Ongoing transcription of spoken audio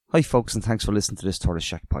Hi folks, and thanks for listening to this Tortoise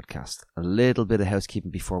Shack podcast. A little bit of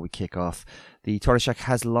housekeeping before we kick off. The Tortoise Shack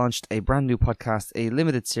has launched a brand new podcast, a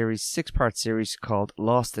limited series, 6-part series called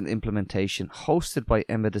Lost in Implementation, hosted by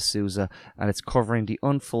Emma D'Souza, and it's covering the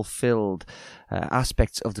unfulfilled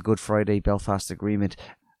aspects of the Good Friday Belfast Agreement.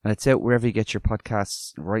 And it's out wherever you get your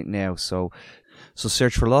podcasts right now. So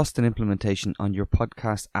search for Lost in Implementation on your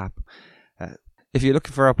podcast app. If you're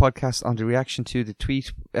looking for our podcast on the reaction to the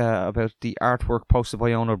tweet about the artwork posted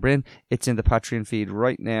by Ono Bryn, it's in the Patreon feed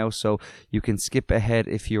right now, so you can skip ahead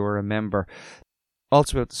if you're a member.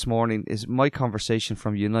 Also out this morning is my conversation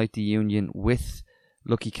from Unite the Union with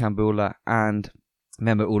Lucky Kambula and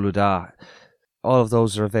Mema Uluda. All of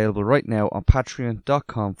those are available right now on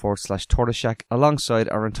patreon.com/tortoiseshack, alongside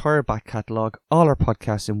our entire back catalogue, all our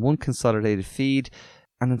podcasts in one consolidated feed,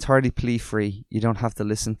 and entirely plea-free. You don't have to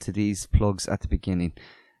listen to these plugs at the beginning.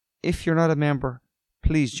 If you're not a member,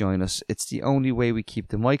 please join us. It's the only way we keep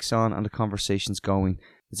the mics on and the conversations going.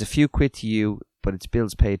 It's a few quid to you, but it's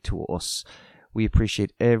bills paid to us. We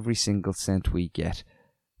appreciate every single cent we get.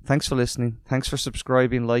 Thanks for listening. Thanks for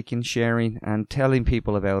subscribing, liking, sharing, and telling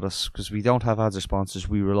people about us, because we don't have ads or sponsors.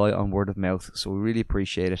 We rely on word of mouth, so we really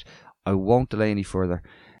appreciate it. I won't delay any further.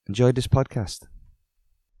 Enjoy this podcast.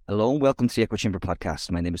 Hello and welcome to the Echo Chamber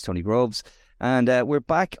podcast. My name is Tony Groves, and we're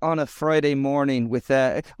back on a Friday morning with,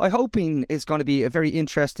 I'm hoping it's going to be a very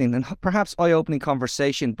interesting and perhaps eye-opening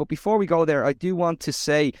conversation. But before we go there, I do want to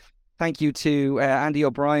say thank you to Andy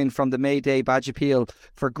O'Brien from the May Day Badge Appeal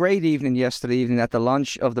for a great evening yesterday evening at the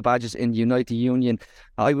launch of the badges in Unite the Union.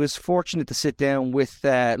 I was fortunate to sit down with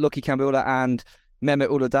Lucky Kambula and Mema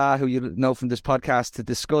Uluda, who you know from this podcast, to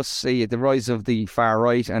discuss the rise of the far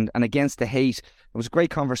right and against the hate. It was a great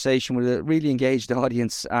conversation with a really engaged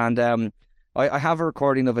audience, and I have a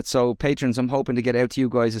recording of it, so patrons, I'm hoping to get out to you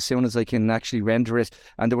guys as soon as I can actually render it.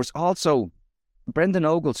 And there was also, Brendan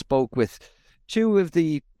Ogle spoke with two of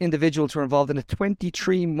the individuals who were involved in a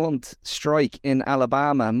 23-month strike in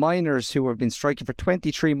Alabama, miners who have been striking for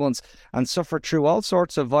 23 months and suffered through all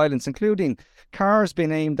sorts of violence, including cars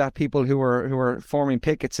being aimed at people who were forming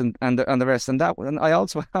pickets and the rest. And I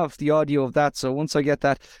also have the audio of that, so once I get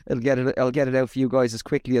that, I'll get it out for you guys as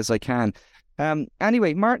quickly as I can.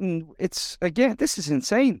 Anyway, Martin, this is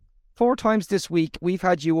insane. 4 times this week we've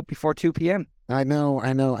had you up before 2 p.m. I know.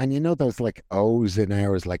 And you know those like O's in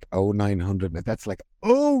ours, like 0900, that's like,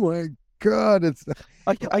 oh my God, it's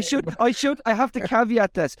I have to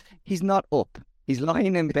caveat this. He's not up. He's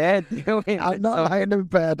lying in bed. I'm not lying in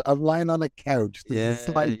bed. I'm lying on a couch. Yeah.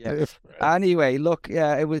 Anyway, look,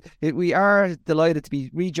 we are delighted to be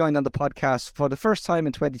rejoined on the podcast for the first time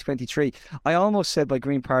in 2023. I almost said by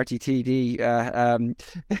Green Party TD,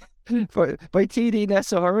 by TD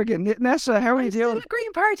Neasa Hourigan. Neasa, how are you doing? Still a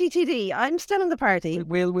Green Party TD. I'm still in the party.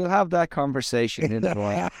 We'll have that conversation in a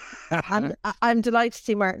while. I'm delighted to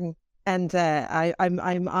see Martin, and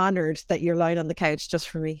I'm honoured that you're lying on the couch just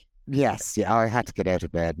for me. Yes, yeah, I had to get out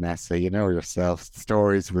of bed, Nessa. You know yourself,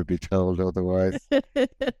 stories would be told otherwise.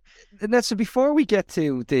 Nessa, before we get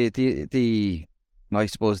to the I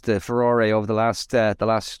suppose the furore over the last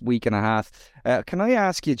week and a half, can I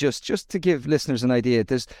ask you just to give listeners an idea?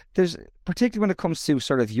 There's particularly when it comes to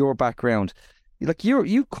sort of your background, like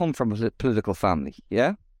you come from a political family,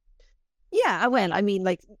 yeah? Yeah, well, I mean,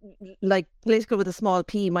 like political with a small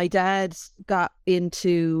p. My dad got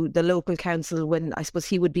into the local council when I suppose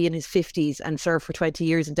he would be in his 50s and served for 20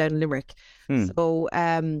 years in down in Limerick. So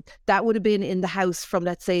that would have been in the House from,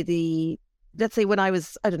 let's say when I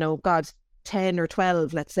was, I don't know, 10 or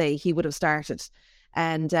 12, let's say, he would have started.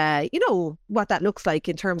 And you know what that looks like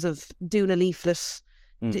in terms of doing a leaflet.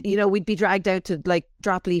 You know, we'd be dragged out to like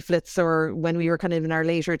drop leaflets, or when we were kind of in our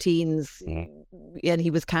later teens, and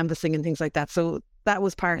he was canvassing and things like that. So that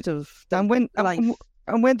was part of life.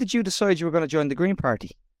 And when did you decide you were going to join the Green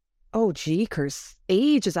Party? Oh, jeekers,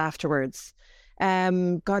 ages afterwards.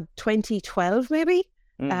 2012 maybe.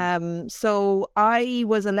 So I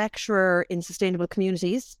was a lecturer in sustainable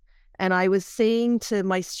communities, and I was saying to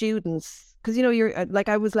my students, because you know, you're like,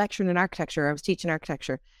 I was lecturing in architecture, I was teaching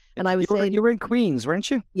architecture. And I was you were in Queens,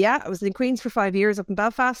 weren't you? Yeah, I was in Queens for 5 years up in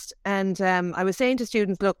Belfast. And I was saying to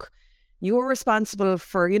students, look, you're responsible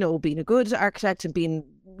for, you know, being a good architect and being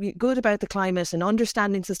good about the climate and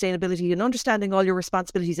understanding sustainability and understanding all your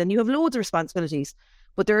responsibilities. And you have loads of responsibilities.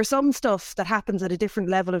 But there are some stuff that happens at a different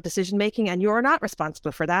level of decision making, and you're not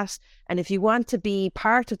responsible for that. And if you want to be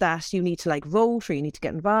part of that, you need to like vote, or you need to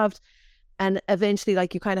get involved. And eventually,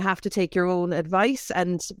 like, you kind of have to take your own advice.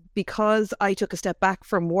 And because I took a step back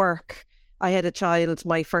from work, I had a child,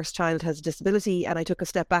 my first child has a disability, and I took a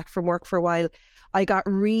step back from work for a while. I got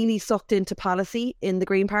really sucked into policy in the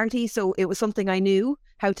Green Party. So it was something I knew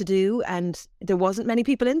how to do. And there wasn't many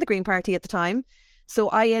people in the Green Party at the time. So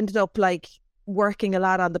I ended up like working a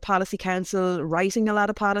lot on the policy council, writing a lot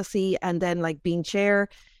of policy, and then like being chair.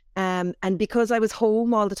 And because I was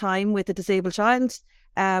home all the time with a disabled child,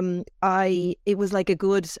 it was like a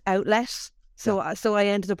good outlet. So I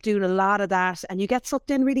ended up doing a lot of that, and you get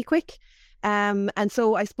sucked in really quick. And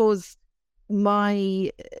so I suppose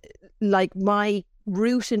my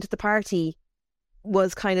route into the party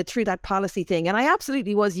was kind of through that policy thing. And I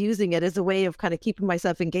absolutely was using it as a way of kind of keeping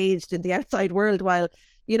myself engaged in the outside world while,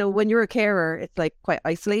 you know, when you're a carer, it's like quite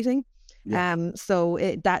isolating. Yeah. So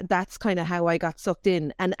that's kind of how I got sucked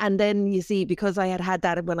in. And then you see, because I had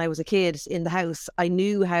that when I was a kid in the house, I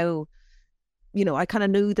knew how, you know, I kind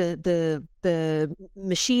of knew the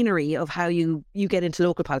machinery of how you get into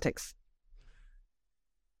local politics.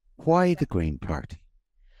 Why the Green Party?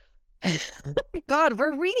 God,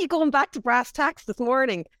 we're really going back to brass tacks this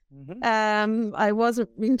morning. Mm-hmm. I wasn't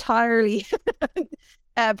entirely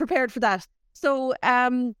prepared for that. So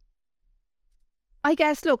I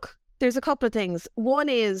guess, look, there's a couple of things. One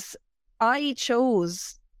is I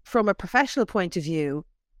chose, from a professional point of view,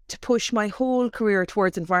 to push my whole career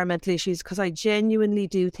towards environmental issues, because I genuinely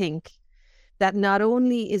do think that not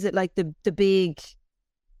only is it like the big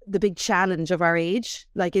challenge of our age,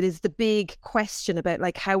 like it is the big question about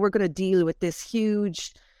like how we're going to deal with this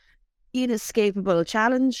huge, inescapable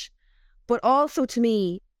challenge, but also to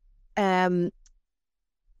me,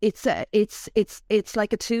 it's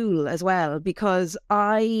like a tool as well, because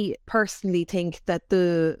I personally think that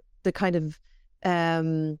the kind of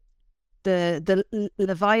the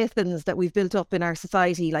leviathans that we've built up in our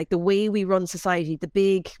society, like the way we run society, the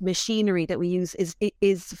big machinery that we use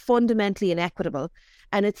is fundamentally inequitable.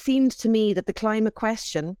 And it seemed to me that the climate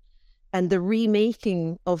question and the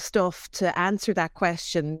remaking of stuff to answer that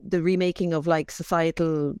question, the remaking of like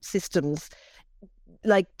societal systems,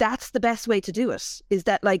 like that's the best way to do it. Is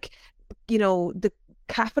that like, you know, the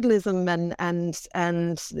capitalism and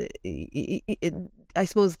I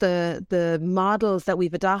suppose the models that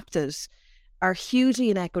we've adopted are hugely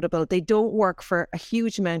inequitable. They don't work for a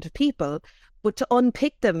huge amount of people, but to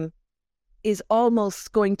unpick them is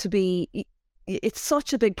almost going to be, it's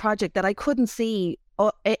such a big project that I couldn't see,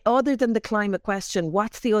 other than the climate question,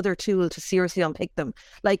 what's the other tool to seriously unpick them?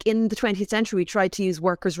 Like in the 20th century, we tried to use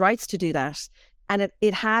workers' rights to do that. And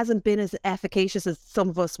it hasn't been as efficacious as some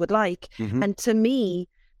of us would like. Mm-hmm. And to me,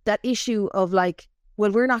 that issue of like,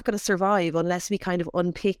 well, we're not going to survive unless we kind of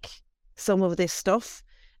unpick some of this stuff.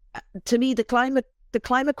 To me, the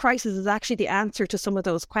climate crisis is actually the answer to some of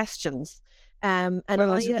those questions. And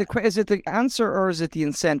well, is it the answer or is it the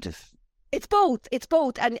incentive? It's both. It's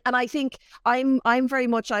both. And I think I'm very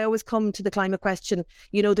much, I always come to the climate question,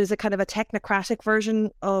 you know, there's a kind of a technocratic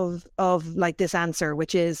version of like this answer,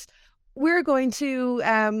 which is, we're going to,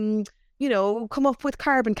 you know, come up with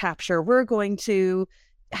carbon capture. We're going to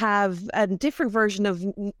have a different version of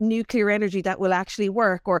nuclear energy that will actually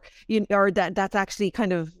work, or that's actually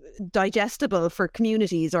kind of digestible for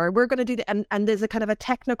communities, or we're going to do that. And there's a kind of a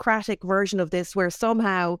technocratic version of this where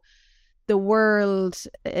somehow the world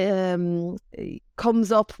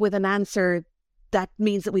comes up with an answer that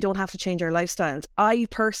means that we don't have to change our lifestyles. I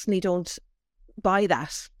personally don't buy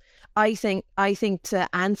that. I think to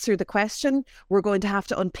answer the question, we're going to have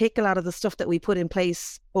to unpick a lot of the stuff that we put in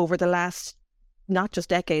place over the last, not just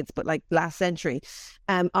decades, but like last century.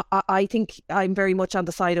 I think I'm very much on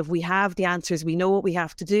the side of, we have the answers, we know what we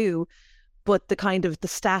have to do, but the kind of the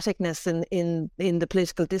staticness in the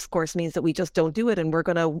political discourse means that we just don't do it, and we're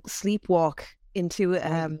going to sleepwalk into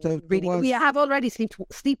we have already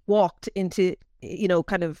sleepwalked into, you know,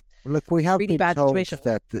 kind of, look, we have really been bad told situation.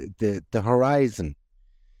 that the horizon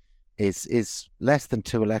is less than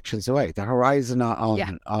 2 elections away. The horizon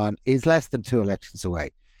on is less than 2 elections away.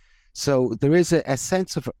 So there is a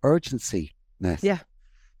sense of urgency, Neasa. Yeah.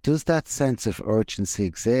 Does that sense of urgency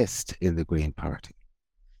exist in the Green Party?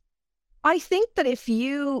 I think that if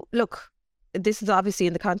you look, this is obviously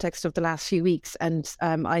in the context of the last few weeks, and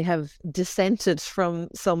I have dissented from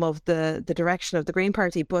some of the direction of the Green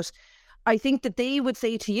Party, but I think that they would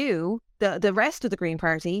say to you, the rest of the Green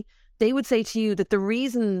Party, they would say to you that the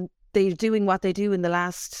reason they're doing what they do in the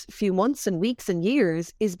last few months and weeks and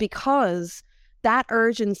years is because that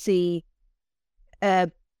urgency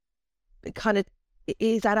kind of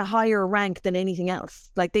is at a higher rank than anything else.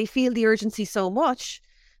 Like, they feel the urgency so much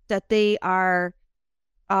that they are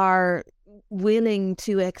willing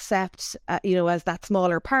to accept, you know, as that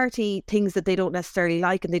smaller party, things that they don't necessarily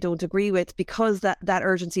like and they don't agree with, because that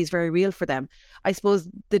urgency is very real for them. I suppose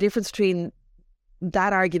the difference between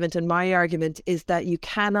that argument and my argument is that you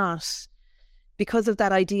cannot, because of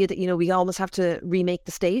that idea that, we almost have to remake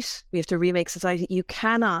the state, we have to remake society, you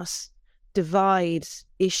cannot divide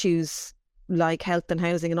issues like health and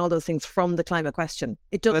housing and all those things from the climate question.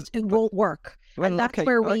 It won't work. Well, and that's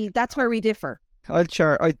where we differ.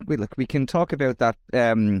 We can talk about that.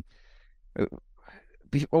 I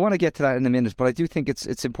want to get to that in a minute, but I do think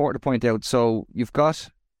it's important to point out. So you've got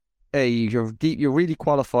you're really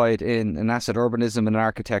qualified in asset urbanism and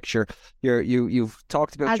architecture. You've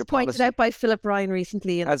talked about, as your pointed policy, out by Philip Ryan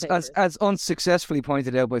recently, as unsuccessfully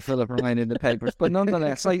pointed out by Philip Ryan in the papers. But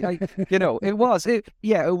nonetheless, it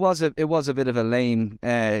was a bit of a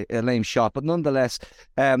lame shot. But nonetheless,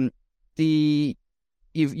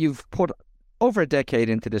 you've put over a decade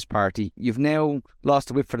into this party. You've now lost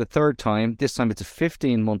the whip for the third time. This time it's a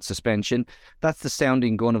 15-month suspension. That's the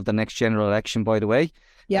sounding gun of the next general election, by the way.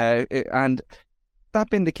 Yeah. And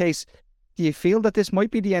that being the case, do you feel that this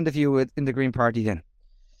might be the end of you in the Green Party then?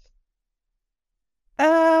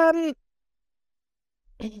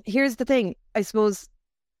 Here's the thing. I suppose,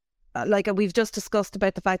 we've just discussed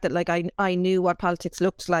about the fact that I knew what politics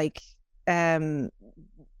looked like from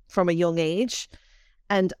a young age.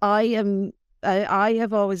 And I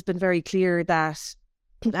have always been very clear that,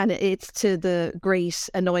 and it's to the great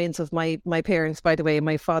annoyance of my parents, by the way.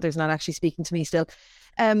 My father's not actually speaking to me still.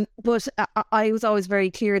 But I was always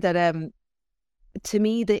very clear that to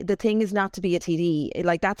me the thing is not to be a TD.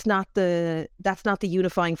 That's not the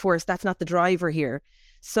unifying force. That's not the driver here.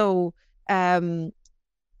 So I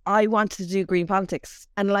wanted to do green politics,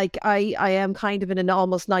 and I am kind of in an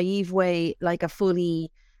almost naive way a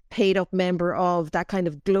fully paid up member of that kind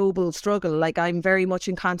of global struggle. I'm very much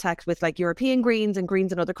in contact with European Greens and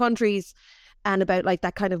Greens in other countries, and about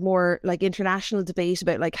that kind of more international debate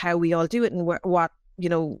about how we all do it and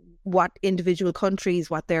what individual countries,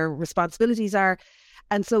 what their responsibilities are.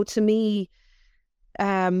 And so to me,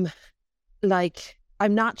 I'm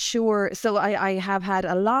not sure. So I have had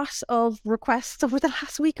a lot of requests over the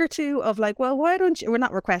last week or two of well, why don't you, well,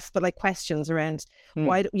 not requests, but questions around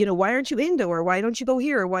why aren't you Indo, or why don't you go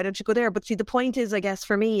here, or why don't you go there? But see, the point is, I guess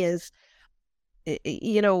for me is, the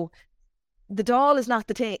Dáil is not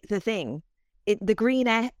the thing. The green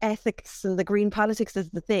ethics and the green politics is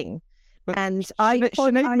the thing. But and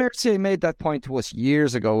Sinead Mercier made that point to us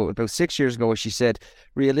years ago, about 6 years ago. She said,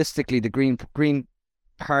 realistically, the Green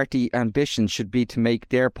Party ambition should be to make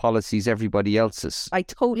their policies everybody else's. I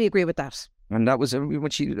totally agree with that. And that was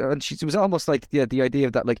when she was almost like the idea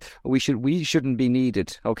of that, we shouldn't be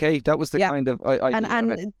needed. Okay, that was the kind of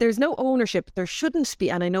and there's no ownership. There shouldn't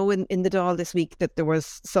be. And I know in the Dáil this week that there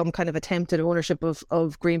was some kind of attempted ownership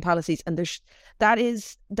of green policies, and that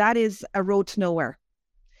is a road to nowhere.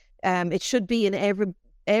 It should be in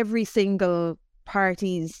every single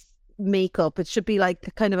party's makeup. It should be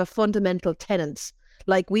kind of a fundamental tenet.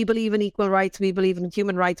 We believe in equal rights, we believe in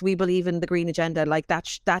human rights, we believe in the green agenda.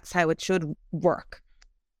 That's how it should work.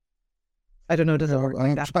 I don't know. Does it work?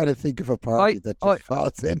 I'm trying to think of a party that just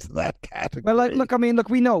falls into that category. Well,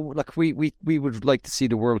 we know, we would like to see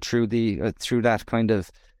the world through through that kind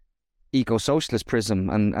of eco-socialist prism,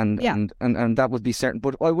 and that would be certain.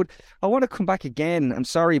 But I want to come back again. I'm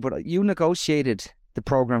sorry, but you negotiated the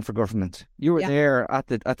programme for government. You were there at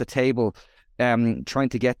the table, trying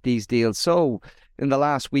to get these deals. So in the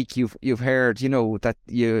last week, you've heard, that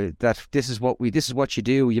this is what you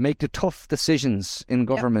do. You make the tough decisions in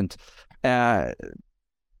government.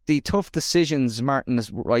 The tough decisions, Martin,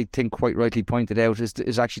 as I think quite rightly pointed out,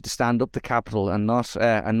 is actually to stand up to capital and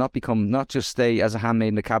not just stay as a handmaid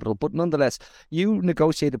in the capital. But nonetheless, you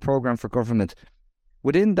negotiate a programme for government.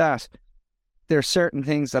 Within that, there are certain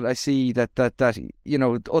things that I see that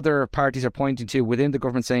other parties are pointing to within the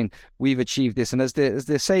government, saying we've achieved this. And as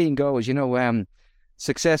the saying goes,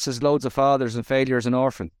 success has loads of fathers and failure is an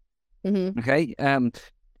orphan. Mm-hmm. Okay.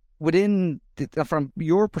 From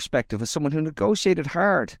your perspective, as someone who negotiated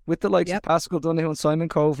hard with the likes of Pascal Donoghue and Simon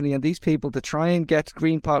Coveney and these people to try and get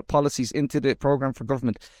green policies into the programme for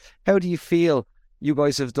government, how do you feel you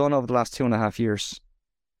guys have done over the last 2.5 years?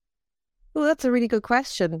 Well, that's a really good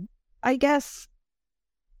question. I guess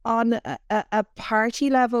on a party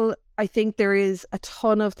level, I think there is a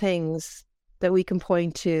ton of things that we can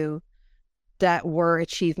point to that were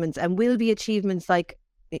achievements and will be achievements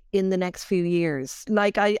in the next few years.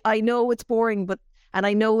 I know it's boring, and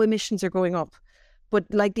I know emissions are going up, but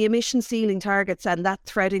the emission ceiling targets and that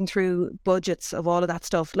threading through budgets of all of that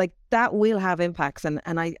stuff, that will have impacts, and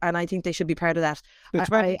I think they should be part of that.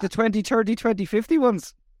 The 2030, 2050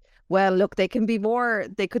 ones. Well, look, they could be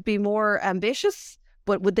more ambitious,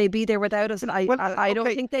 But would they be there without us? I don't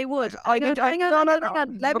think they would. Hang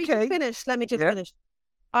on. Let me just finish.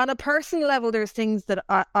 On a personal level, there's things that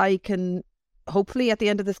I can hopefully at the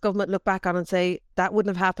end of this government look back on and say that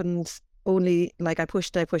wouldn't have happened. Only like I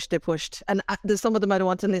pushed. And there's some of them I don't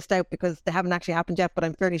want to list out because they haven't actually happened yet, but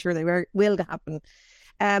I'm fairly sure they will happen.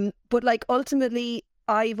 But like ultimately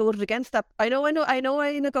I voted against that. I know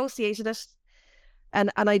I negotiated it.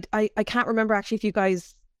 And I can't remember actually if you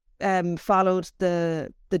guys followed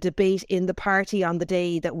the debate in the party on the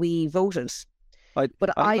day that we voted.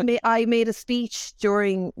 I made a speech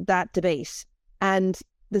during that debate, and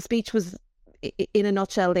the speech was in a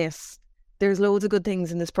nutshell this: there's loads of good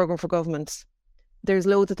things in this programme for government. There's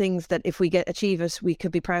loads of things that if we achieve it, we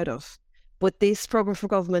could be proud of. But this programme for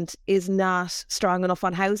government is not strong enough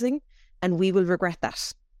on housing, and we will regret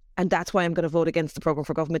that. And that's why I'm going to vote against the programme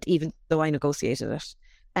for government, even though I negotiated it.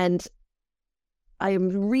 And I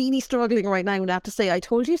am really struggling right now not to say I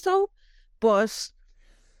told you so, but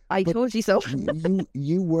I told you so.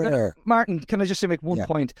 You were. Martin, can I just make one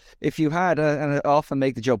point? If you had, and I often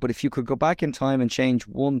make the joke, but if you could go back in time and change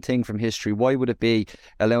one thing from history, why would it be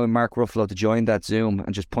allowing Mark Ruffalo to join that Zoom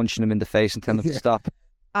and just punching him in the face and telling him to stop?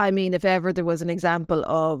 I mean, if ever there was an example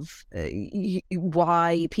of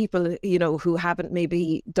why people, who haven't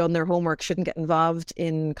maybe done their homework shouldn't get involved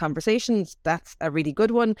in conversations, that's a really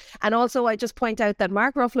good one. And also, I just point out that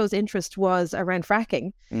Mark Ruffalo's interest was around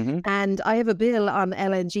fracking. Mm-hmm. And I have a bill on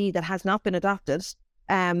LNG that has not been adopted.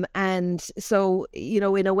 And so,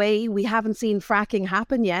 in a way, we haven't seen fracking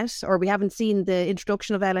happen yet, or we haven't seen the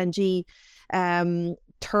introduction of LNG,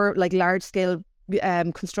 like large scale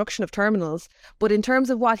construction of terminals. But in terms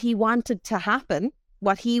of what he wanted to happen,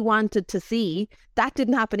 what he wanted to see, that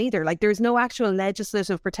didn't happen either. Like there's no actual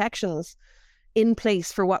legislative protections in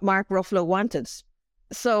place for what Mark Ruffalo wanted.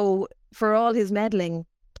 So for all his meddling,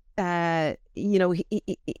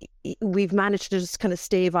 we've managed to just kind of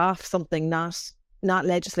stave off something, not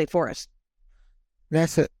legislate for it.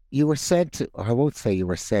 Neasa, you were said to, I won't say you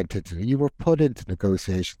were said to, you were put into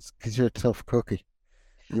negotiations because you're a tough cookie.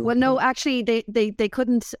 Well, no, actually, they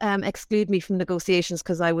couldn't exclude me from negotiations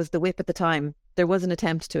because I was the whip at the time. There was an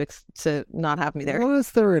attempt to not have me there.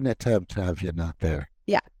 Was there an attempt to have you not there?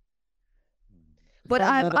 Yeah. But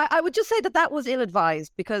I would just say that was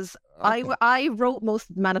ill-advised because I wrote most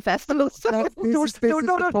of the manifestos. There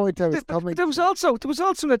was also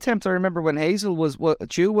an attempt. I remember when Hazel was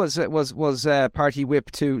party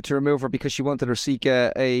whip to remove her because she wanted to seek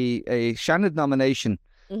a Shannon nomination.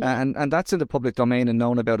 Mm-hmm. And that's in the public domain and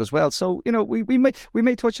known about as well. So, we may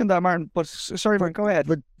touch on that, Martin, but sorry, Martin, go ahead.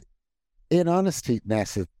 But in honesty,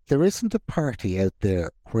 Neasa, there isn't a party out there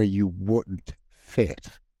where you wouldn't fit.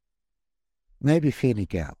 Maybe Fine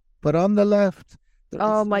Gael, but on the left.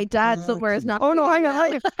 Oh, my dad somewhere is not. Oh no, hang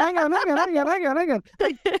on.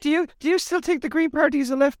 Do you still think the Green Party is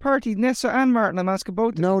a left party, Neasa and Martin? I'm asking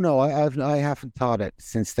both. No, I haven't thought it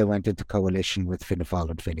since they went into coalition with Fianna Fáil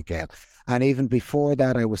and Fine Gael. And even before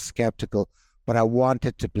that, I was sceptical, but I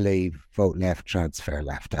wanted to believe vote left, transfer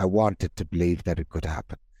left. I wanted to believe that it could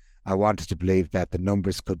happen. I wanted to believe that the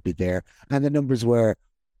numbers could be there, and the numbers were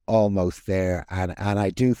almost there. And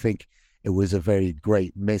I do think it was a very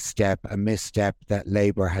great misstep, a misstep that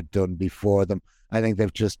Labour had done before them. I think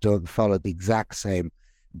they've just followed the exact same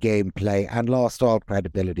gameplay and lost all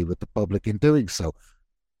credibility with the public in doing so.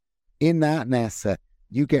 In that, Neasa,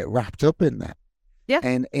 you get wrapped up in that. Yeah.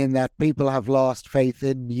 And in that people have lost faith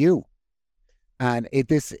in you. And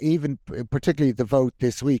even particularly the vote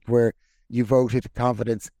this week where you voted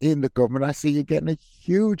confidence in the government, I see you getting a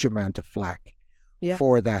huge amount of flack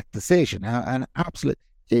for that decision. And absolutely,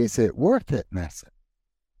 is it worth it, Neasa?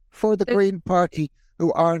 For the Green Party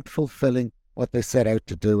who aren't fulfilling what they set out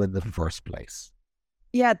to do in the first place?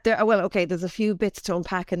 Yeah, there's a few bits to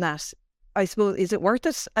unpack in that. I suppose, is it worth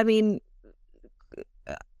it? I mean,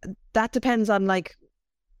 that depends on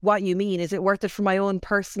what you mean. Is it worth it for my own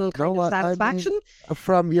personal satisfaction? I mean,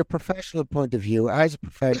 from your professional point of view, as a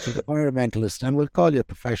professional environmentalist, and we'll call you a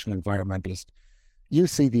professional environmentalist, you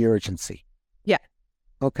see the urgency. Yeah.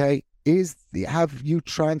 Okay. Have you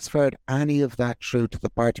transferred any of that through to the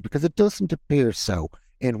party? Because it doesn't appear so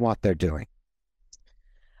in what they're doing.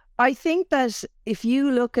 I think that if you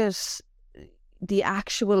look at the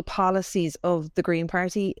actual policies of the Green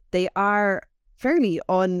Party, they are fairly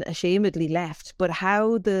unashamedly left, but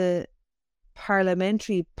how the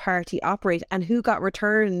parliamentary party operate and who got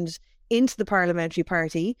returned into the parliamentary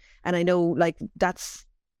party, and I know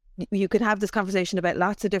you could have this conversation about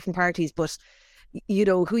lots of different parties, but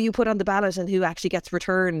who you put on the ballot and who actually gets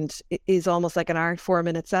returned is almost like an art form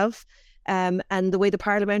in itself. And the way the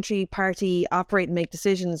parliamentary party operate and make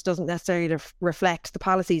decisions doesn't necessarily reflect the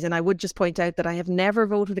policies. And I would just point out that I have never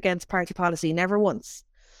voted against party policy, never once.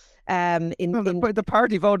 The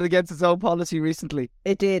party voted against its own policy recently.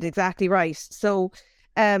 It did, exactly right. So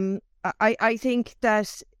I think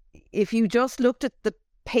that if you just looked at the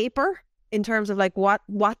paper in terms of like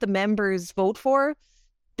what the members vote for,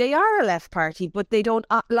 they are a left party, but they don't,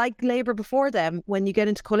 like Labour before them, when you get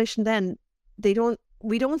into coalition then,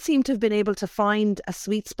 we don't seem to have been able to find a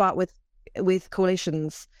sweet spot with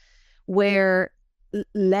coalitions where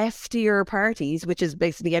leftier parties, which is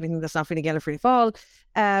basically anything that's not Fine Gael or Fianna Fáil,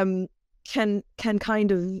 can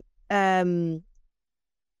kind of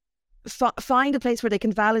find a place where they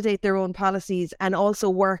can validate their own policies and also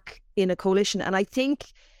work in a coalition. And I think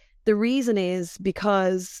the reason is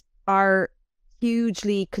because our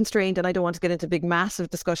hugely constrained, and I don't want to get into a big massive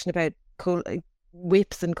discussion about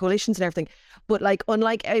whips and coalitions and everything, but like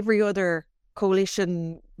unlike every other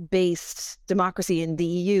coalition-based democracy in the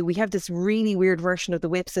EU, we have this really weird version of the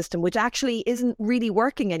whip system, which actually isn't really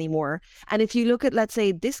working anymore. And if you look at, let's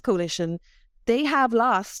say, this coalition, they have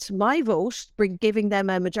lost my vote, giving them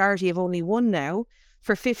a majority of only one now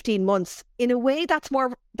for 15 months. In a way, that's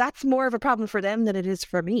more of a problem for them than it is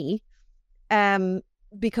for me,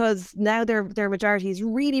 because now their majority is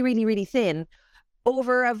really, really, really thin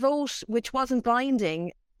over a vote which wasn't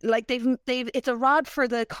binding. Like they've it's a rod for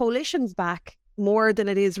the coalition's back more than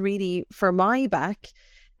it is really for my back.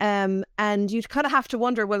 And you kind of have to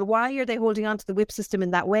wonder, well, why are they holding on to the whip system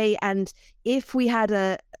in that way? And if we had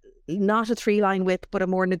not a 3-line whip, but a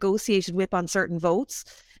more negotiated whip on certain votes,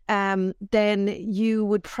 then you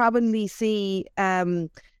would probably see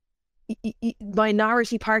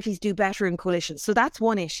minority parties do better in coalitions. So that's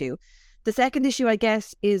one issue. The second issue, I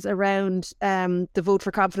guess, is around the vote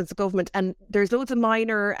for confidence of government. And there's loads of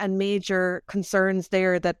minor and major concerns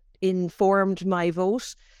there that informed my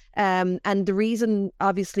vote. And the reason,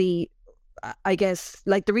 obviously, I guess,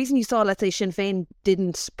 like the reason you saw, let's say, Sinn Féin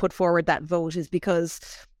didn't put forward that vote is because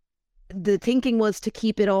the thinking was to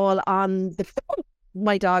keep it all on the...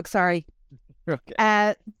 my dog, sorry. Okay.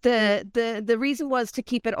 The reason was to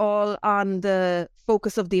keep it all on the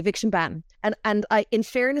focus of the eviction ban. And I, in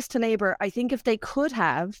fairness to Labour, I think if they could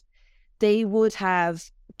have, they would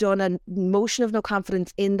have done a motion of no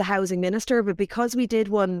confidence in the housing minister. But because we did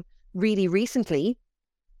one really recently,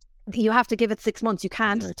 you have to give it 6 months. You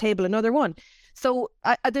can't table another one. So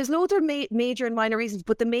there's loads of major and minor reasons.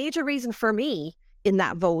 But the major reason for me in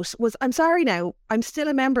that vote was, I'm sorry now, I'm still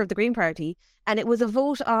a member of the Green Party, and it was a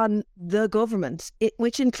vote on the government,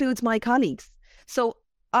 which includes my colleagues. So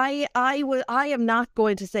I am not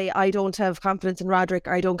going to say I don't have confidence in Roderick,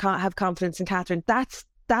 or I don't have confidence in Catherine. That's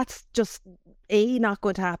just A, not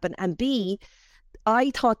going to happen, and B,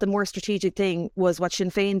 I thought the more strategic thing was what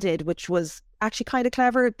Sinn Féin did, which was actually kind of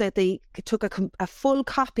clever, that they took a full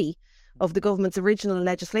copy of the government's original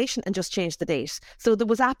legislation and just changed the date. So there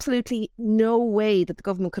was absolutely no way that the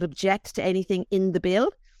government could object to anything in the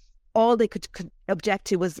bill. All they could object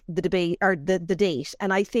to was the debate or the date.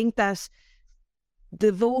 And I think that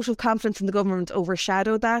the vote of confidence in the government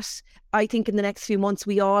overshadowed that. I think in the next few months,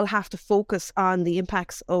 we all have to focus on the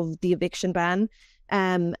impacts of the eviction ban.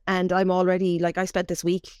 And I'm already, like, I spent this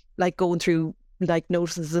week like going through like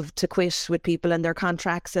notices to quit with people and their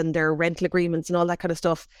contracts and their rental agreements and all that kind of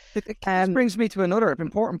stuff. It brings me to another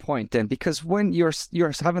important point then, because when you're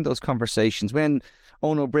having those conversations, when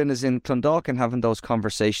Owen O'Brien is in Clondalkin having those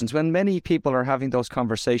conversations, when many people are having those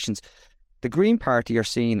conversations, the Green Party are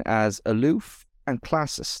seen as aloof and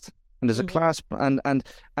classist. And there's a class,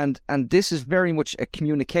 and this is very much a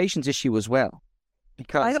communications issue as well.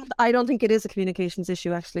 Because I don't think it is a communications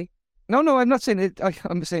issue, actually. No, I'm not saying it.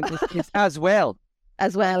 I'm saying it's as well.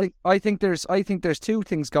 As well. I think there's two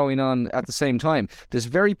things going on at the same time. There's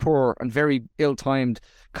very poor and very ill-timed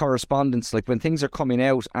correspondence, like when things are coming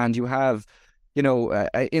out and you have,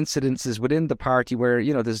 incidences within the party where,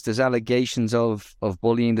 there's allegations of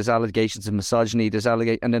bullying, there's allegations of misogyny,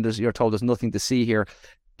 and then you're told there's nothing to see here.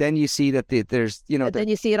 Then you see that there's, then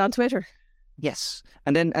you see it on Twitter. Yes,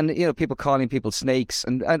 and people calling people snakes,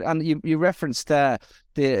 and you referenced the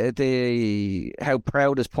how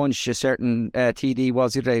proud as punch a certain TD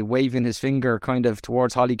was today, waving his finger kind of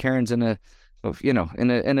towards Holly Cairns in a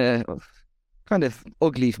kind of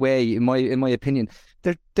ugly way, in my opinion.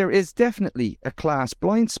 There is definitely a class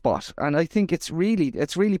blind spot, and I think it's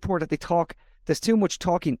really poor that they talk. There's too much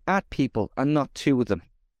talking at people and not to them.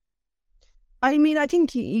 I mean, I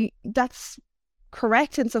think that's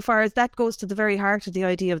correct insofar as that goes to the very heart of the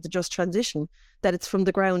idea of the just transition, that it's from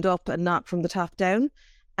the ground up and not from the top down.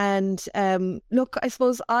 And look, I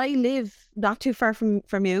suppose I live not too far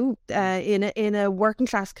from you in a working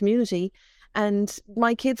class community, and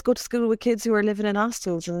my kids go to school with kids who are living in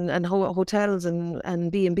hostels and hotels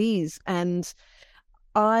and B&Bs, and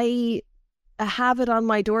I have it on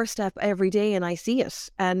my doorstep every day and I see it.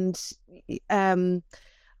 And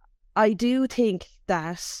I do think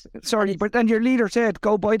that... Sorry, but then your leader said,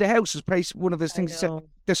 go buy the house, is one of his things he said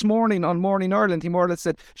this morning on Morning Ireland. He more or less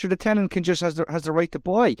said, sure, the tenant can just has the right to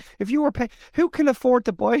buy. If you were who can afford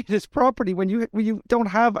to buy this property when you don't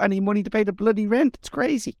have any money to pay the bloody rent? It's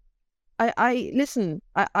crazy. I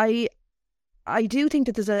do think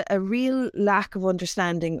that there's a real lack of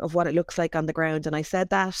understanding of what it looks like on the ground. And I said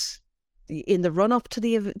that in the run up to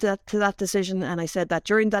that decision, and I said that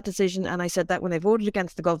during that decision, and I said that when I voted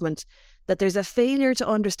against the government, that there's a failure to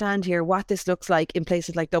understand here what this looks like in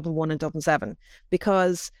places like Dublin 1 and Dublin 7,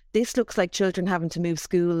 because this looks like children having to move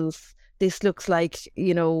schools. This looks like,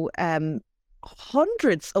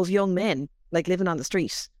 hundreds of young men like living on the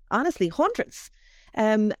street. Honestly, hundreds.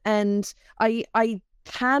 And I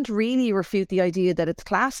can't really refute the idea that it's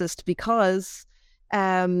classist, because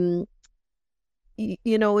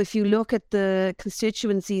if you look at the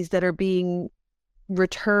constituencies that are being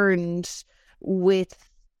returned with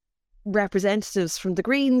representatives from the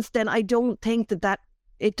Greens, then I don't think that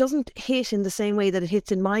it doesn't hit in the same way that it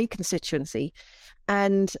hits in my constituency.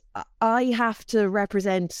 And I have to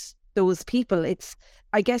represent those people.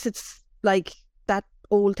 I guess it's like that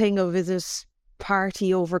old thing of, is it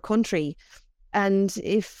party over country? And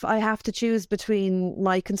if I have to choose between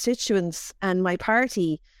my constituents and my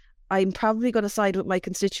party, I'm probably going to side with my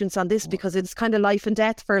constituents on this, because it's kind of life and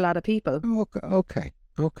death for a lot of people. Okay.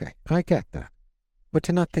 I get that. But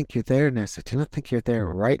do not think you're there, Neasa. Do not think you're there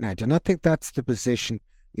right now. Do not think that's the position.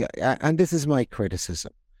 Yeah, and this is my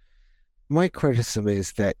criticism. My criticism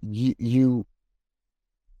is that you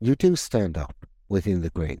do stand up within the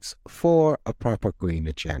Greens for a proper Green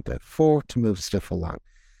agenda, to move stuff along.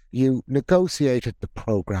 You negotiated the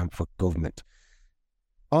programme for government.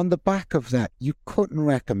 On the back of that, you couldn't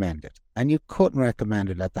recommend it, and you couldn't recommend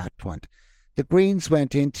it at that point. The Greens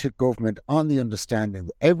went into government on the understanding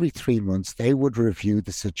that every 3 months they would review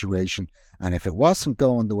the situation, and if it wasn't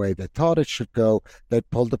going the way they thought it should go, they'd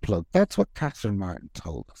pull the plug. That's what Catherine Martin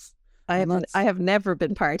told us. I have never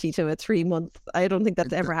been party to a 3 month. I don't think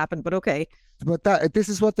that's ever happened, but okay. But this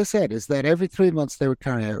is what they said, is that every 3 months they would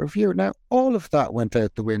carry out a review. Now, all of that went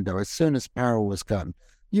out the window as soon as power was gotten.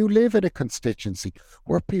 You live in a constituency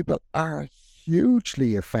where people are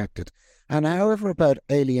hugely affected. And however about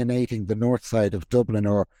alienating the north side of Dublin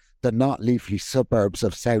or the not leafy suburbs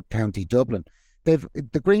of South County Dublin,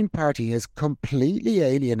 the Green Party has completely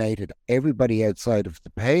alienated everybody outside of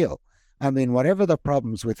the Pale. I mean, whatever the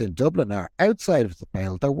problems within Dublin are, outside of the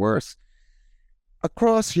Pale, they're worse.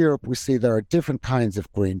 Across Europe, we see there are different kinds of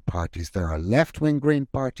Green parties. There are left-wing Green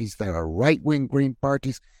parties. There are right-wing Green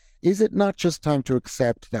parties. Is it not just time to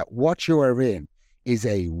accept that what you are in is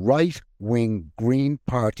a right-wing Green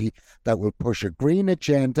party that will push a green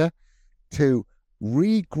agenda to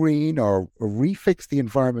re-green or refix the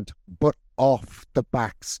environment, but off the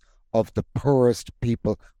backs of the poorest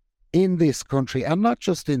people in this country, and not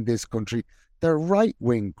just in this country? They're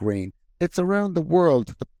right-wing Green. It's around the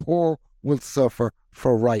world. The poor will suffer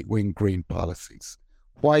for right-wing Green policies.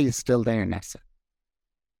 Why are you still there, Neasa?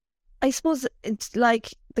 I suppose it's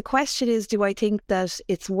like, the question is, do I think that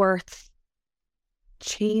it's worth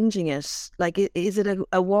changing it? Like, is it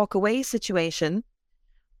a walk away situation,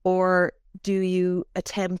 or do you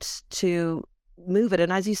attempt to move it?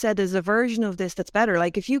 And as you said, there's a version of this that's better.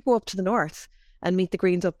 Like, if you go up to the north and meet the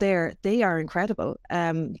Greens up there, they are incredible.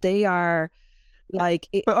 They are like...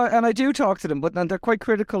 and I do talk to them, but they're quite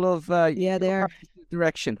critical of they're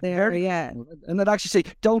direction. They're, yeah. And they'd actually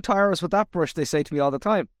say, don't tire us with that brush, they say to me all the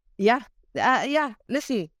time. Yeah.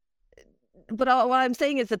 Listen, but what I'm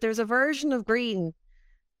saying is that there's a version of Green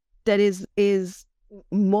that is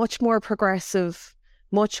much more progressive,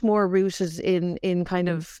 much more rooted in kind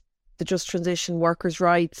of the just transition, workers'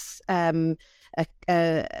 rights, like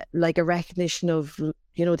a recognition of,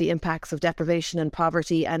 the impacts of deprivation and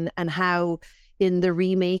poverty, and how in the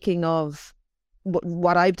remaking of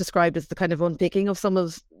what I've described as the kind of unpicking of some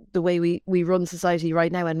of the way we run society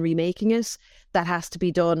right now and remaking it, that has to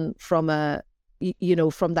be done from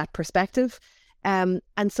from that perspective. And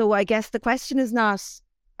so I guess the question is not,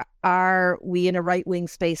 are we in a right-wing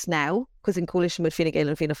space now? Because in coalition with Fine Gael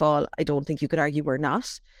and Fianna Fáil, I don't think you could argue we're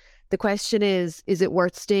not. The question is it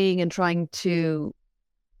worth staying and trying to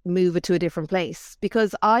move it to a different place?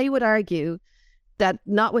 Because I would argue that,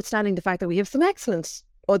 notwithstanding the fact that we have some excellent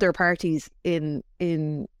other parties in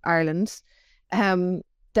Ireland,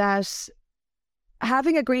 that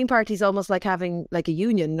having a Green Party is almost like having like a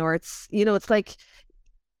union, or it's, it's like,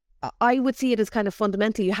 I would see it as kind of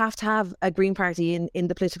fundamental. You have to have a Green Party in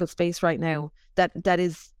the political space right now that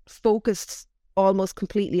is focused almost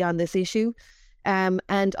completely on this issue. And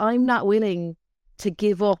I'm not willing to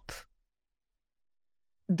give up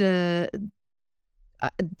the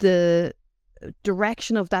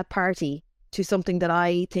direction of that party to something that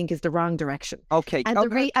I think is the wrong direction. Okay.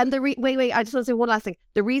 And wait, I just want to say one last thing.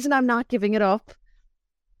 The reason I'm not giving it up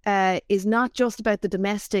is not just about the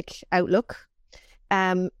domestic outlook.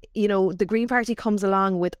 The Green Party comes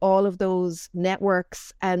along with all of those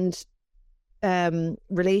networks and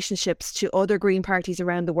relationships to other Green parties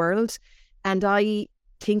around the world. And I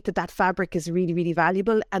think that fabric is really, really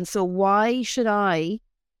valuable. And so why should I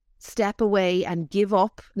step away and give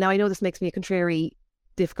up? Now, I know this makes me a contrary,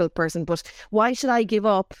 difficult person, but why should I give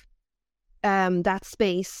up that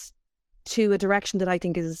space to a direction that I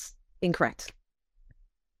think is incorrect?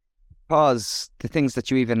 Because the things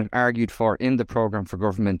that you even argued for in the programme for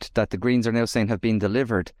government that the Greens are now saying have been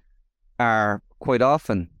delivered are quite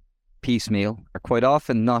often piecemeal, are quite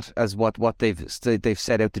often not as what they've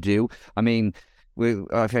set out to do. I mean,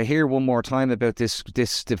 if I hear one more time about the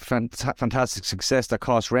fantastic success that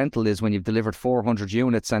cost rental is when you've delivered 400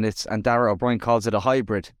 units and Dara O'Brien calls it a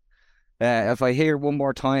hybrid. If I hear one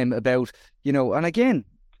more time about, and again,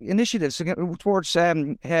 initiatives towards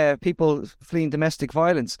people fleeing domestic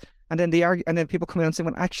violence, and then people come in and say,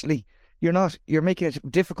 well, actually, you're making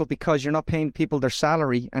it difficult because you're not paying people their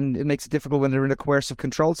salary, and it makes it difficult when they're in a coercive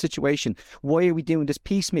control situation. Why are we doing this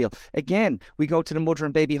piecemeal? Again, we go to the mother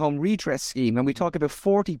and baby home redress scheme and we talk about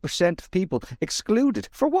 40% of people excluded.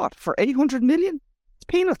 For what? For 800 million? It's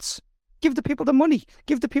peanuts. Give the people the money.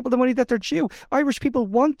 Give the people the money that they're due. Irish people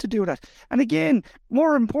want to do that. And again,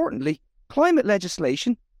 more importantly, climate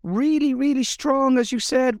legislation, really, really strong, as you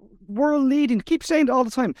said, world leading, keep saying it all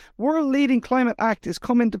the time, world leading climate act is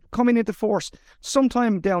coming into force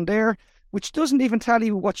sometime down there, which doesn't even tell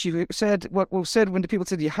you what you said, what was said when the people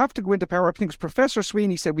said you have to go into power. I think it was Professor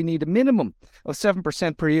Sweeney said we need a minimum of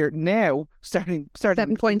 7% per year now, starting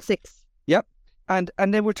 7.6. Yep. And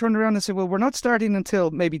then we turn around and say, well, we're not starting until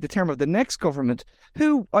maybe the term of the next government,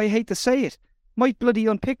 who, I hate to say it, might bloody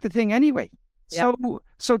unpick the thing anyway. Yep.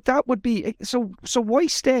 So that would be, so why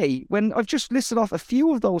stay when I've just listed off a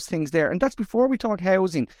few of those things there? And that's before we talk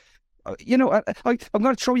housing. I'm going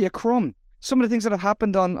to throw you a crumb. Some of the things that have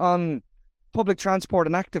happened on public transport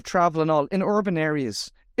and active travel and all in urban areas,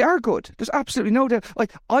 they are good. There's absolutely no doubt.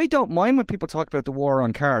 Like, I don't mind when people talk about the war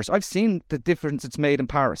on cars. I've seen the difference it's made in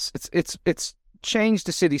Paris. It's changed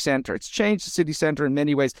the city centre. It's changed the city centre in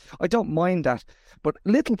many ways. I don't mind that. But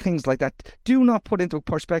little things like that do not put into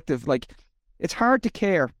perspective, like, it's hard to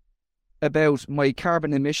care about my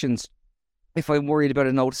carbon emissions if I'm worried about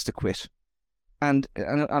a notice to quit. And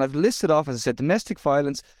I've listed off, as I said, domestic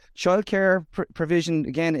violence, childcare provision,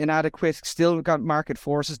 again, inadequate, still got market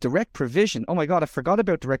forces, direct provision. Oh my God, I forgot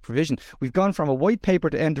about direct provision. We've gone from a white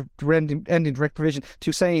paper to ending direct provision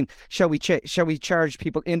to saying, shall we charge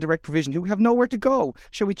people in direct provision who have nowhere to go?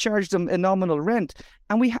 Shall we charge them a nominal rent?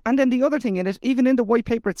 And then the other thing in it, even in the white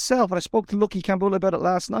paper itself, and I spoke to Lucky Campbell about it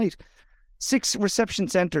last night, 6 reception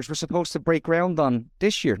centres were supposed to break ground on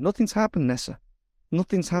this year. Nothing's happened, Neasa.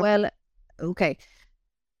 Nothing's happened. Well, okay.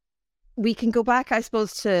 We can go back, I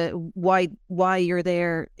suppose, to why you're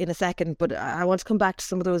there in a second, but I want to come back to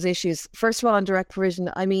some of those issues. First of all, on direct provision,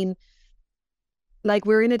 I mean, like,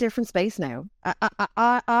 we're in a different space now.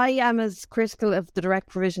 I am as critical of the direct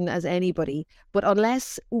provision as anybody, but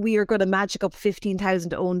unless we are going to magic up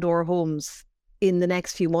 15,000 own door homes in the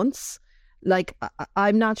next few months, like,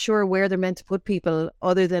 I'm not sure where they're meant to put people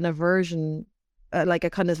other than a version, like a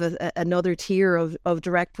kind of another tier of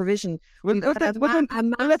direct provision. Well,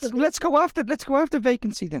 let's go after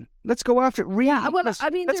vacancy then. Let's go after it. Really. Yeah, well, I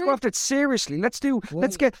mean, let's go after it seriously. Let's give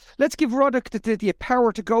Roddick the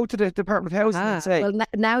power to go to the Department of Housing and say. Well,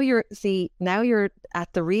 now you're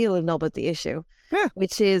at the real nub of the issue,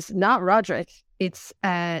 which is not Roderick. It's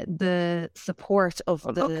the support of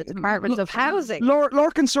the Department of Housing.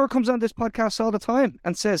 Lorcan Sir comes on this podcast all the time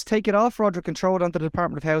and says, take it off Roderick and throw it onto the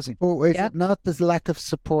Department of Housing. Oh, is it not this lack of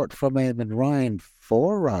support from Eamon Ryan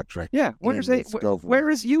for Roderick? Yeah.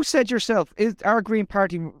 Whereas you said yourself, is our Green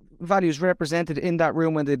Party values represented in that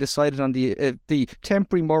room when they decided on the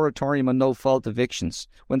temporary moratorium on no-fault evictions,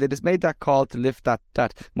 when they just made that call to lift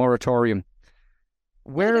that moratorium?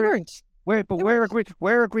 Where they weren't. Where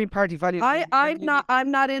are Green Party values?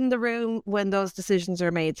 I'm not in the room when those decisions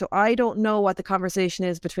are made, so I don't know what the conversation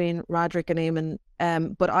is between Roderick and Eamon.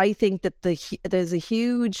 But I think that there's a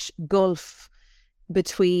huge gulf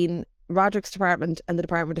between Roderick's department and the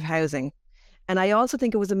Department of Housing. And I also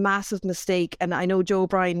think it was a massive mistake. And I know Joe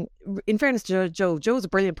Bryan, in fairness to Joe's a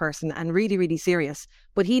brilliant person and really, really serious.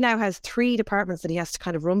 But he now has 3 departments that he has to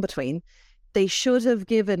kind of run between. They should have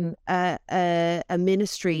given a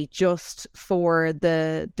ministry just for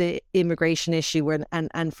the immigration issue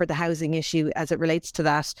and for the housing issue as it relates to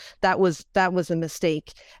that. That was a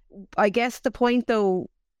mistake. I guess the point, though,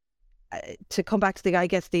 to come back to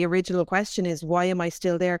the original question is, why am I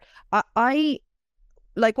still there? I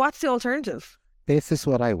like, what's the alternative? This is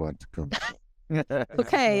what I want to come.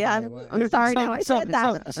 Okay, I'm sorry. Now I said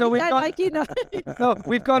that. So we've gone, no,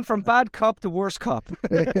 we've gone from bad cop to worse cop.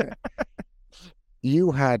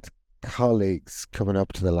 You had colleagues coming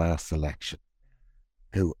up to the last election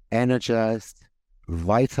who energized,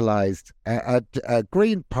 vitalized a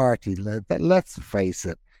Green Party that, let's face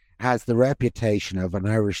it, has the reputation of an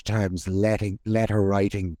Irish Times letter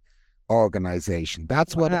writing organisation.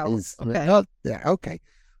 That's what it is. Okay. Oh, yeah, okay.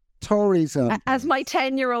 Tories on as my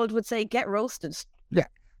 10-year-old would say, get roasted. Yeah.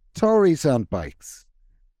 Tories on bikes.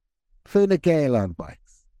 Fine Gael on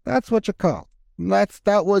bikes. That's what you call.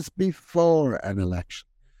 That was before an election.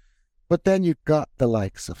 But then you got the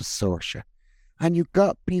likes of Saoirse, and you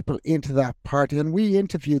got people into that party, and we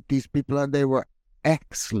interviewed these people, and they were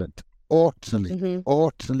excellent,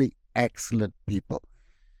 utterly excellent people.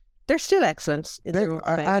 They're still excellent.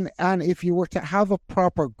 And if you were to have a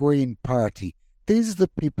proper Green Party, these are the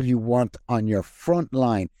people you want on your front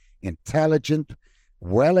line. Intelligent,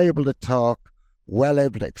 well able to talk, well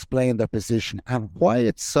able to explain their position and why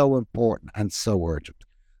it's so important and so urgent.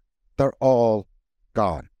 They're all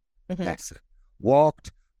gone. That's it.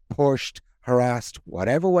 Walked, pushed, harassed,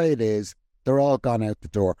 whatever way it is, they're all gone out the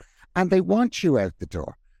door. And they want you out the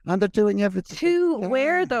door. And they're doing everything. To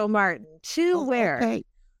where, though, Martin? Where? Okay.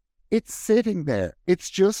 It's sitting there. It's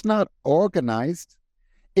just not organised.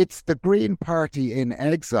 It's the Green Party in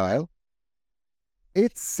exile.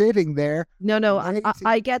 It's sitting there. No,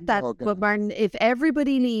 I get that. But Martin, if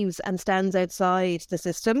everybody leaves and stands outside the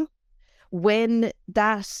system, when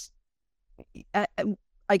that,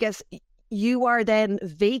 I guess you are then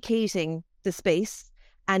vacating the space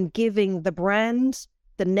and giving the brand,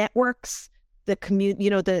 the networks, the community,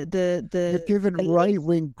 You're giving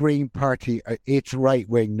right-wing Green Party its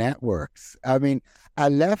right-wing networks. I mean,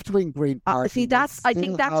 a left-wing Green Party. I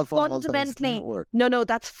think that's fundamentally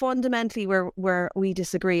that's fundamentally where we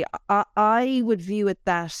disagree. I would view it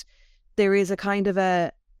that there is a kind of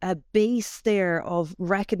a base there of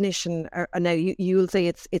recognition. Now you'll say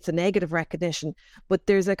it's a negative recognition, but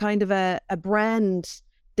there's a kind of a brand.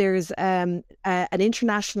 There's an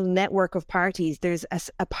international network of parties. There's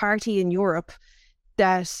a party in Europe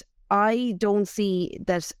that I don't see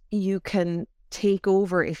that you can take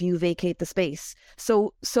over if you vacate the space.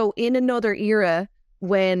 So in another era,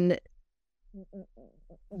 when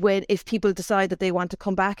if people decide that they want to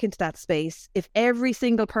come back into that space, if every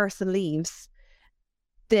single person leaves,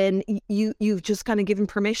 then you've just kind of given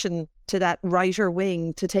permission to that righter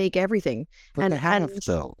wing to take everything. But they have,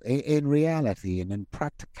 though, in reality and in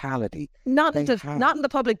practicality. Not in the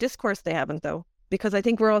public discourse they haven't, though, because I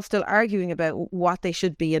think we're all still arguing about what they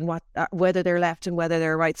should be and what whether they're left and whether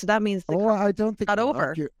they're right. So that means I don't think not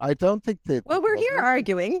over. I don't think that. Well, we're here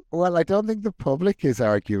arguing. Well, I don't think the public is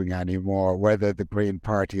arguing anymore whether the Green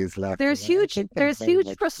Party is left. There's huge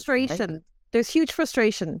frustration. There's huge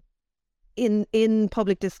frustration in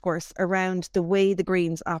public discourse around the way the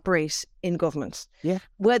Greens operate in government. Yeah.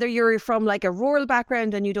 Whether you're from like a rural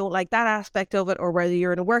background and you don't like that aspect of it, or whether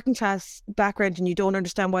you're in a working class background and you don't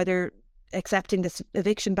understand why they're accepting this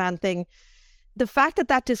eviction ban thing, the fact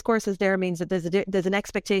that discourse is there means that there's an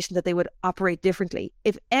expectation that they would operate differently.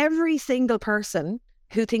 If every single person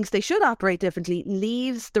who thinks they should operate differently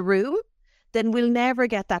leaves the room, then we'll never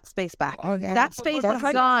get that space back. Oh, yeah. That space is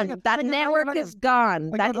gone. That network is gone.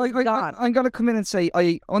 That is gone. I'm going to come in and say,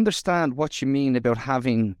 I understand what you mean about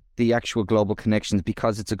having the actual global connections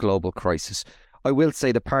because it's a global crisis. I will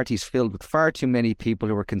say the party's filled with far too many people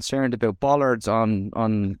who are concerned about bollards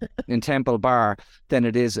in Temple Bar than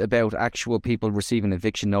it is about actual people receiving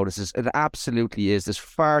eviction notices. It absolutely is. There's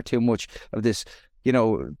far too much of this.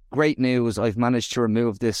 Great news. I've managed to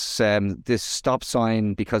remove this this stop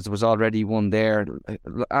sign because there was already one there.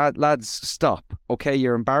 Lads, stop. Okay,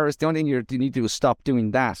 you're embarrassed. The only thing you need to do is stop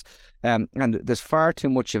doing that. And there's far too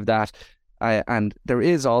much of that. And there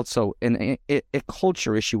is also a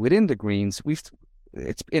culture issue within the Greens.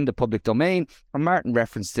 It's in the public domain. And Martin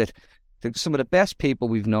referenced it. Some of the best people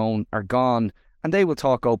we've known are gone. and they will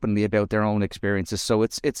talk openly about their own experiences. So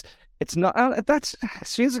it's not that's it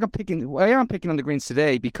feels like I am picking on the Greens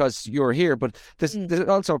today because you're here, but there's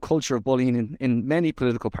also a culture of bullying in many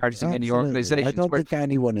political parties and many organisations. I don't think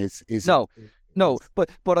anyone is no,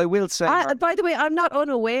 but I will say. By the way, I'm not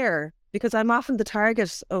unaware because I'm often the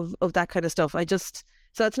target of that kind of stuff.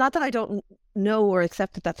 So it's not that I don't know or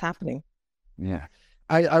accept that that's happening. Yeah,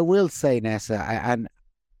 I will say, Neasa,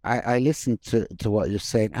 I listened to what you're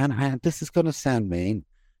saying, and this is going to sound mean.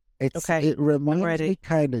 It reminds me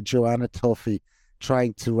kind of Joanna Tuffy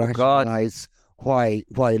trying to rationalise why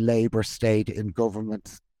Labour stayed in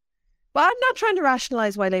government. Well, I'm not trying to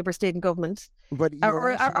rationalise why Labour stayed in government. But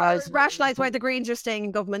or rationalise why the Greens are staying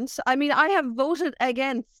in government. I mean, I have voted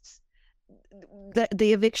against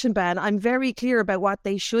the eviction ban. I'm very clear about what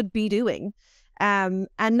they should be doing. And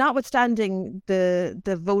notwithstanding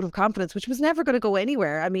the vote of confidence, which was never going to go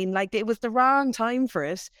anywhere. I mean, like, it was the wrong time for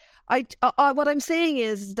it. What I'm saying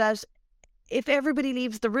is that if everybody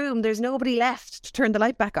leaves the room, there's nobody left to turn the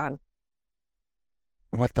light back on.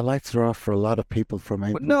 What, the lights are off for a lot of people from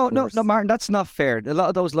April? No, Martin, that's not fair. A lot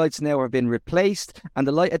of those lights now have been replaced, and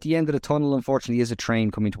the light at the end of the tunnel, unfortunately, is a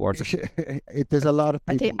train coming towards us. There's a lot of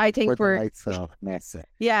people. I think the lights off, Neasa.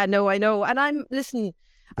 Yeah, no, I know, and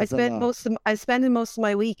I spend most of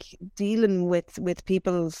my week dealing with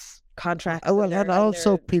people's contracts. And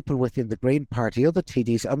also people within the Green Party, other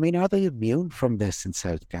TDs. I mean, are they immune from this in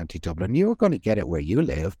South County Dublin? You're going to get it where you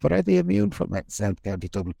live, but are they immune from it in South County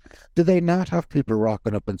Dublin? Do they not have people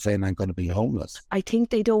rocking up and saying, I'm going to be homeless? I think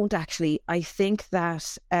they don't, actually. I think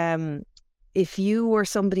that if you were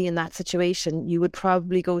somebody in that situation, you would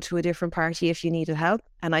probably go to a different party if you needed help.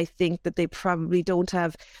 And I think that they probably don't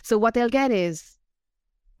have. So what they'll get is,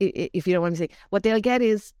 if you know what I'm saying, what they'll get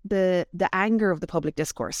is the anger of the public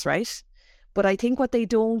discourse, right? But I think what they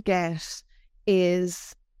don't get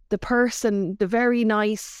is the person, the very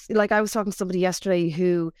nice, like I was talking to somebody yesterday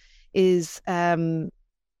who is,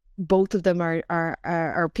 both of them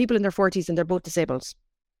are people in their 40s and they're both disabled,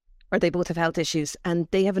 or they both have health issues, and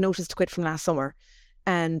they have a notice to quit from last summer,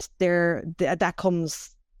 and that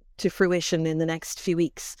comes to fruition in the next few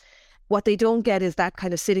weeks. What they don't get is that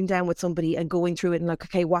kind of sitting down with somebody and going through it and like,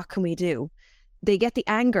 okay, what can we do? They get the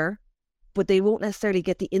anger, but they won't necessarily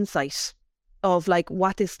get the insight of like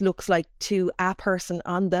what this looks like to a person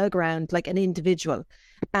on the ground, like an individual.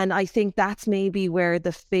 And I think that's maybe where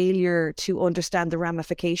the failure to understand the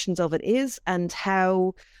ramifications of it is, and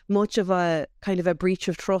how much of a kind of a breach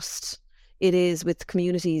of trust it is with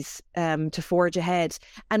communities to forge ahead.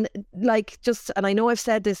 And like, and I know I've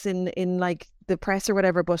said this in like the press or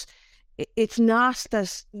whatever, but it's not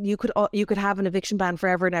that you could have an eviction ban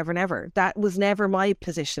forever and ever and ever. That was never my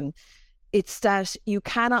position. It's that you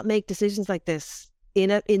cannot make decisions like this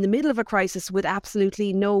in the middle of a crisis with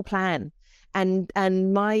absolutely no plan. And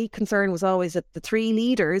my concern was always that the three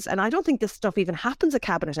leaders, and I don't think this stuff even happens at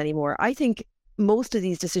cabinet anymore. I think most of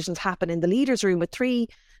these decisions happen in the leaders' room with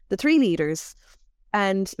the three leaders,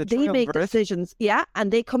 and they make decisions. Yeah,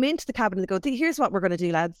 and they come into the cabinet and go, "Here's what we're going to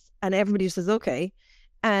do, lads," and everybody says, "Okay."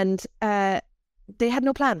 And they had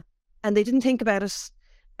no plan, and they didn't think about it,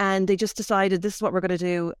 and they just decided this is what we're going to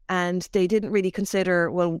do, and they didn't really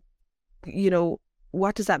consider, well, you know,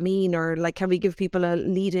 what does that mean, or like, can we give people a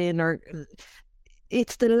lead in, or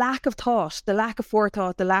it's the lack of thought, the lack of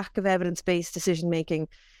forethought, the lack of evidence-based decision making.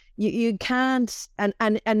 You can't,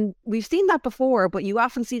 and we've seen that before, but you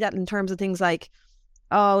often see that in terms of things like,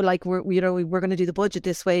 oh, like we're going to do the budget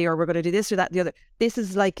this way, or we're going to do this or that and the other. This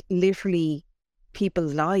is like literally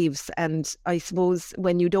people's lives, and I suppose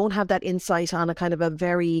when you don't have that insight on a kind of a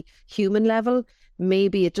very human level,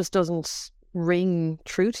 maybe it just doesn't ring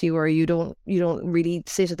true to you, or you don't really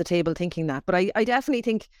sit at the table thinking that. But I definitely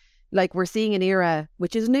think, like, we're seeing an era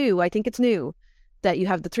which is new. I think it's new that you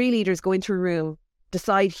have the three leaders go into a room,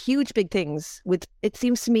 decide huge big things with, it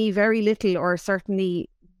seems to me, very little or certainly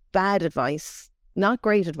bad advice, not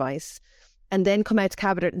great advice, and then come out to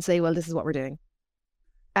cabinet and say, well, this is what we're doing.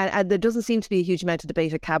 And there doesn't seem to be a huge amount of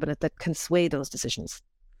debate at cabinet that can sway those decisions.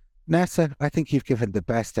 Neasa, I think you've given the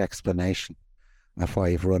best explanation of why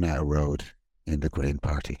you've run out of road in the Green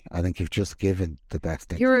Party. I think you've just given the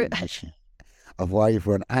best explanation of why you've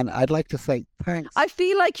run. And I'd like to say thanks. I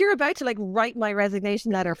feel like you're about to like write my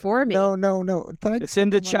resignation letter for me. No. Thanks. It's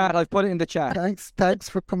in the chat. I've put it in the chat. Thanks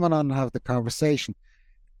for coming on and have the conversation.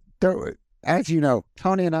 As you know,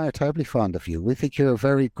 Tony and I are terribly fond of you. We think you're a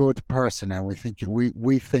very good person, and we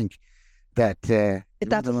think that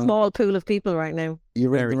that's a small pool of people right now.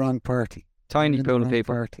 You're in the wrong party. Tiny pool of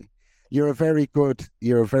people. Party. You're a very good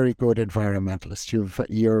environmentalist.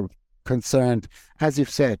 You're concerned, as you've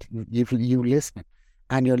said, you listen,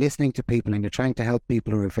 and you're listening to people and you're trying to help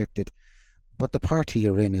people who are affected, but the party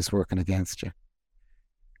you're in is working against you.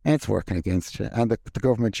 And it's working against you. And the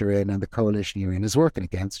government you're in and the coalition you're in is working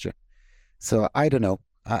against you. So I don't know.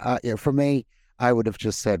 For me, I would have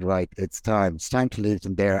just said, right, it's time. It's time to leave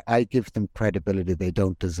them there. I give them credibility they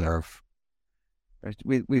don't deserve. Right.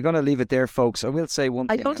 We're going to leave it there, folks. I will say one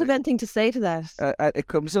thing. I don't have anything to say to that. It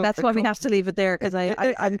comes up. That's why we have to leave it there, because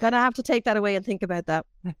I'm going to have to take that away and think about that.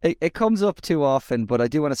 It comes up too often, but I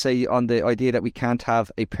do want to say on the idea that we can't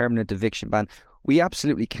have a permanent eviction ban. We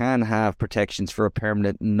absolutely can have protections for a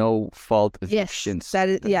permanent no-fault evictions. Yes, that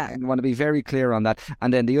is, yeah. I want to be very clear on that.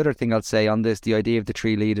 And then the other thing I'll say on this, the idea of the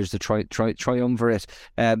three leaders, the triumvirate.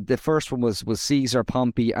 The first one was Caesar,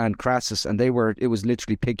 Pompey, and Crassus, and it was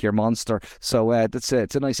literally pick your monster. So it's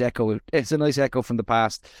a nice echo. It's a nice echo from the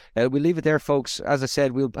past. We'll leave it there, folks. As I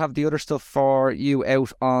said, we'll have the other stuff for you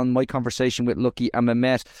out on my conversation with Lucky and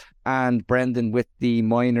Mehmet and Brendan with the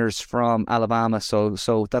miners from Alabama. So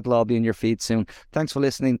that'll all be in your feed soon. Thanks for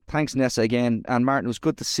listening. Thanks, Neasa, again. And Martin, it was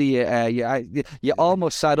good to see you. You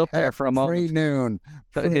almost sat up there for a moment.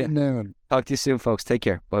 Free noon. Talk to you soon, folks. Take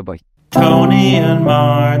care. Bye-bye. Tony and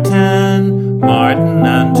Martin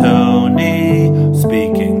and Tony,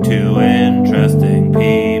 speaking to interesting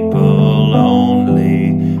people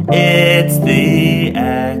only. It's the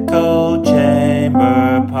Echo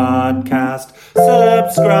Chamber podcast.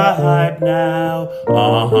 Subscribe now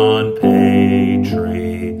on